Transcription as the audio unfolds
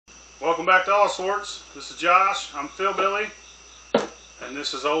Welcome back to All Sorts. This is Josh. I'm Philbilly, and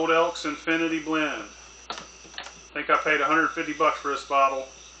this is Old Elk's Infinity Blend. I think I paid 150 bucks for this bottle.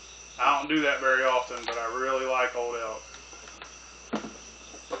 I don't do that very often, but I really like Old Elk.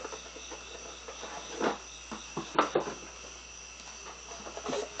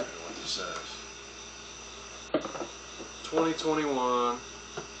 What this says. 2021,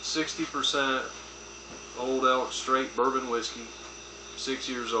 60% Old Elk straight bourbon whiskey, 6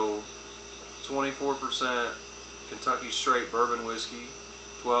 years old. 24% Kentucky straight bourbon whiskey,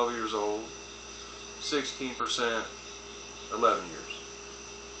 12 years old. 16%, 11 years.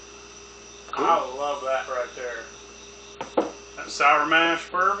 Cool. I love that right there. That sour mash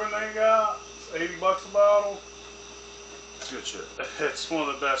bourbon they got, it's 80 bucks a bottle. It's good shit. It's one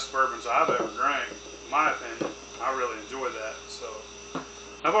of the best bourbons I've ever drank, in my opinion. I really enjoy that. So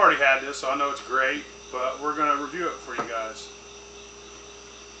I've already had this, so I know it's great, but we're going to review it for you guys.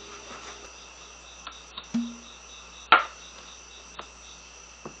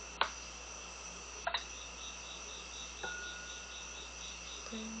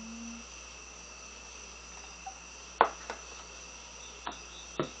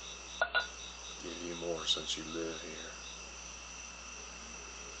 Give you more since you live here.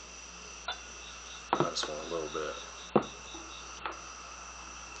 I just want a little bit.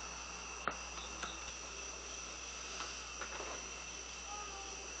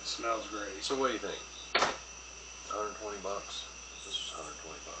 It smells great. So what do you think? 120 bucks? This is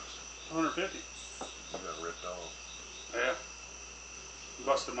 120 bucks. 150. You got ripped off. Yeah.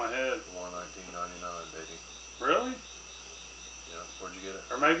 Busted my head. $119.99, baby. Really? Yeah. Where'd you get it?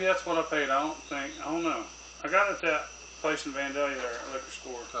 Or maybe that's what I paid. I don't know. I got it at that place in Vandalia there, liquor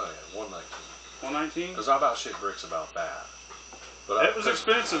store. Oh yeah, 119. 119? Because I about shit bricks about that. But it was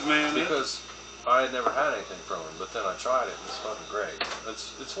expensive, man. Because I had never had anything from him, but then I tried it and it's fucking great.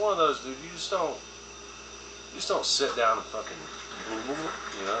 It's one of those, dude. You just don't sit down and fucking,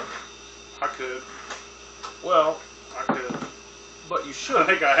 you know. I could. Well, I could. But you should. I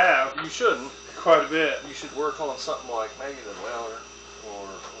think I have. You shouldn't. Quite a bit. You should work on something like maybe the Weller or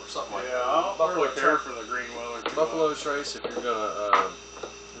something like that. Yeah, I don't Buffalo really care for the green Weller. Buffalo Trace if you're gonna if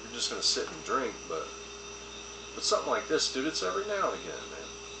you're just gonna sit and drink, but something like this, dude, it's every now and again, man.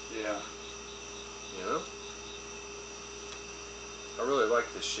 Yeah. You know? I really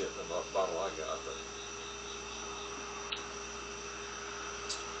like this shit in the bottle I got, but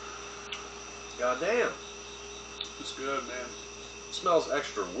goddamn. It's good, man. It smells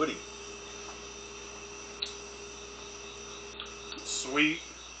extra woody. It's sweet.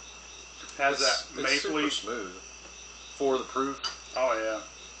 Has that mapley. Super smooth. For the proof. Oh yeah.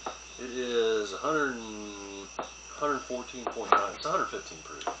 It is 114.9. It's 115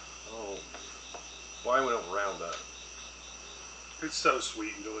 proof. Oh, why we don't round up? It's so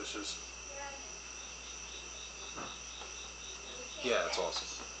sweet and delicious. Yeah, it's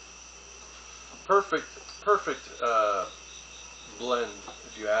awesome. Perfect blend,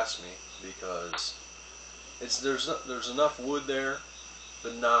 if you ask me, because there's enough wood there,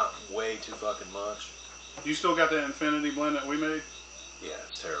 but not way too fucking much. You still got that Infinity Blend that we made? Yeah,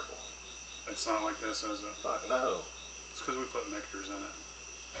 it's terrible. It's not like this, is it? Fuck no. It's because we put Michter's in it.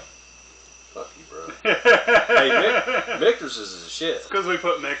 Fuck you, bro. Hey, Michter's is the shit. It's because we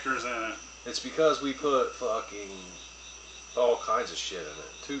put Michter's in it. It's because we put fucking all kinds of shit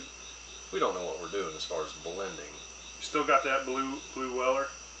in it. We don't know what we're doing as far as blending. You still got that blue Weller?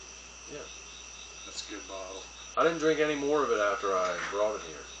 Yeah. That's a good bottle. I didn't drink any more of it after I brought it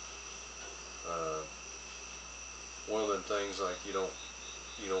here. One of them things like you don't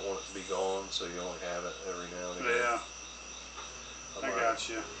want it to be gone, so you only have it every now and again. Yeah. I got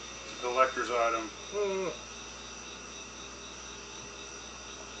you. It's a collector's item.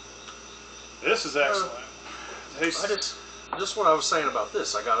 This is excellent. Just what I was saying about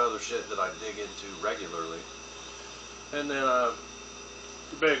this, I got other shit that I dig into regularly. And then, The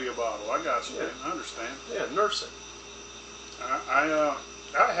baby a bottle. I got you, yeah. man. I understand. Yeah, nursing. I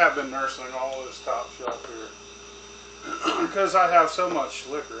have been nursing all this top shelf here. Because I have so much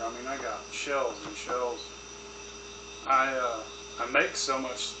liquor. I mean, I got shelves and shelves. I make so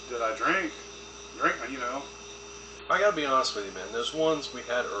much that I drink, you know. I gotta be honest with you, man. Those ones we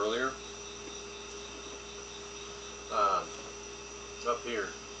had earlier, up here,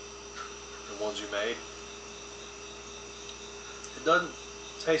 the ones you made, it doesn't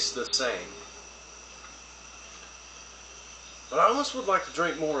taste the same. But I almost would like to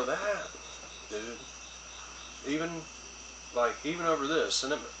drink more of that, dude. Even over this,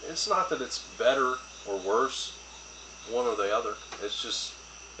 and it's not that it's better or worse, one or the other. It's just,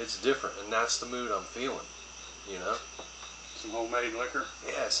 it's different, and that's the mood I'm feeling, you know? Some homemade liquor.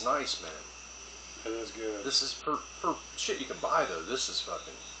 Yeah, it's nice, man. It is good. This is for shit you can buy though. This is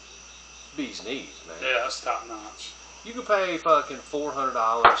fucking bee's knees, man. Yeah, that's top notch. You can pay fucking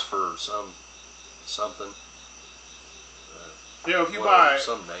 $400 for something. You know, if you buy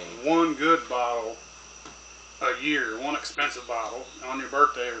some name. one good bottle a year, one expensive bottle on your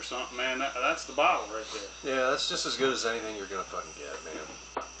birthday or something, man, that's the bottle right there. Yeah, that's just as good as anything you're gonna fucking get, man.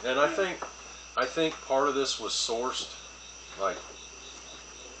 And I think part of this was sourced, like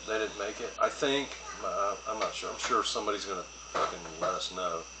they didn't make it. I think I'm not sure. I'm sure somebody's gonna fucking let us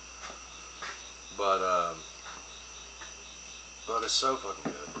know. But it's so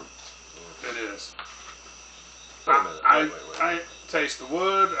fucking good. Yeah. It is. Wait a minute. Wait. I taste the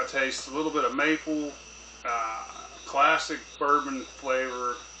wood. I taste a little bit of maple, classic bourbon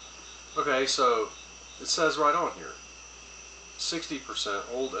flavor. Okay, so it says right on here, 60%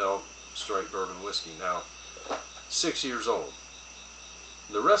 Old Elk straight bourbon whiskey. Now, 6 years old.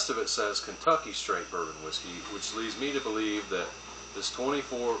 The rest of it says Kentucky straight bourbon whiskey, which leads me to believe that this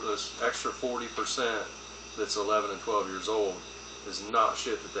extra 40% that's 11 and 12 years old is not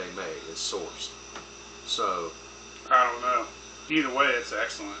shit that they made. It's sourced. So, I don't know. Either way, it's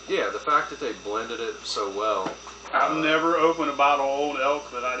excellent. yeah, the fact that they blended it so well. I've never opened a bottle of Old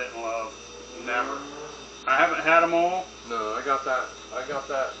Elk that I didn't love. Never. I haven't had them all. No, I got that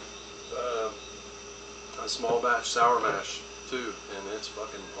a small batch sour mash too, and it's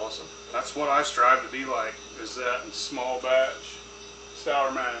fucking awesome. That's what I strive to be like, is that small batch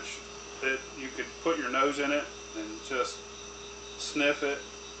sour mash. That you could put your nose in it and just sniff it,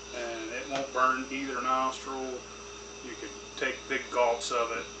 and it won't burn either nostril. You could take big gulps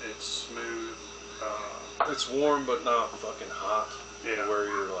of it. It's smooth. It's warm but not fucking hot. Yeah. Where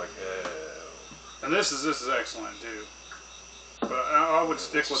you're like, And this is excellent too. But I would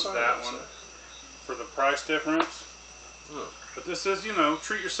stick with that one for the price difference. Hmm. But this is,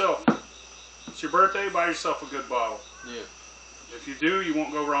 treat yourself. It's your birthday, buy yourself a good bottle. Yeah. If you do, you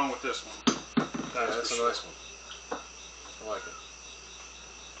won't go wrong with this one. That's a nice one. I like it.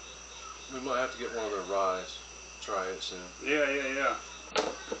 We might have to get one of their ryes. Try it soon. Yeah.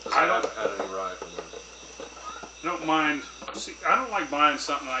 I haven't had any rye from them. I don't mind. See, I don't like buying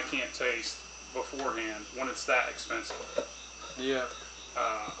something I can't taste beforehand when it's that expensive. Yeah.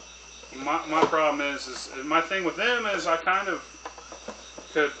 My problem is my thing with them is I kind of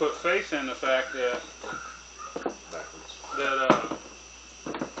could put faith in the fact that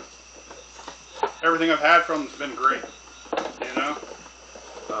everything I've had from them's been great.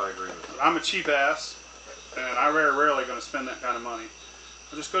 I agree with you. I'm a cheap ass, and I rarely going to spend that kind of money.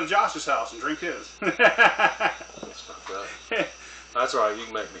 I'll just go to Josh's house and drink his. That's fucked up. That's all right. You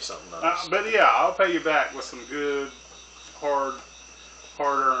can make me something nice. But yeah, I'll pay you back with some good,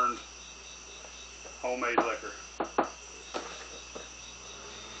 hard-earned homemade liquor.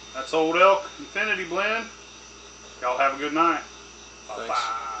 That's Old Elk Infinity Blend. Y'all have a good night. Thanks.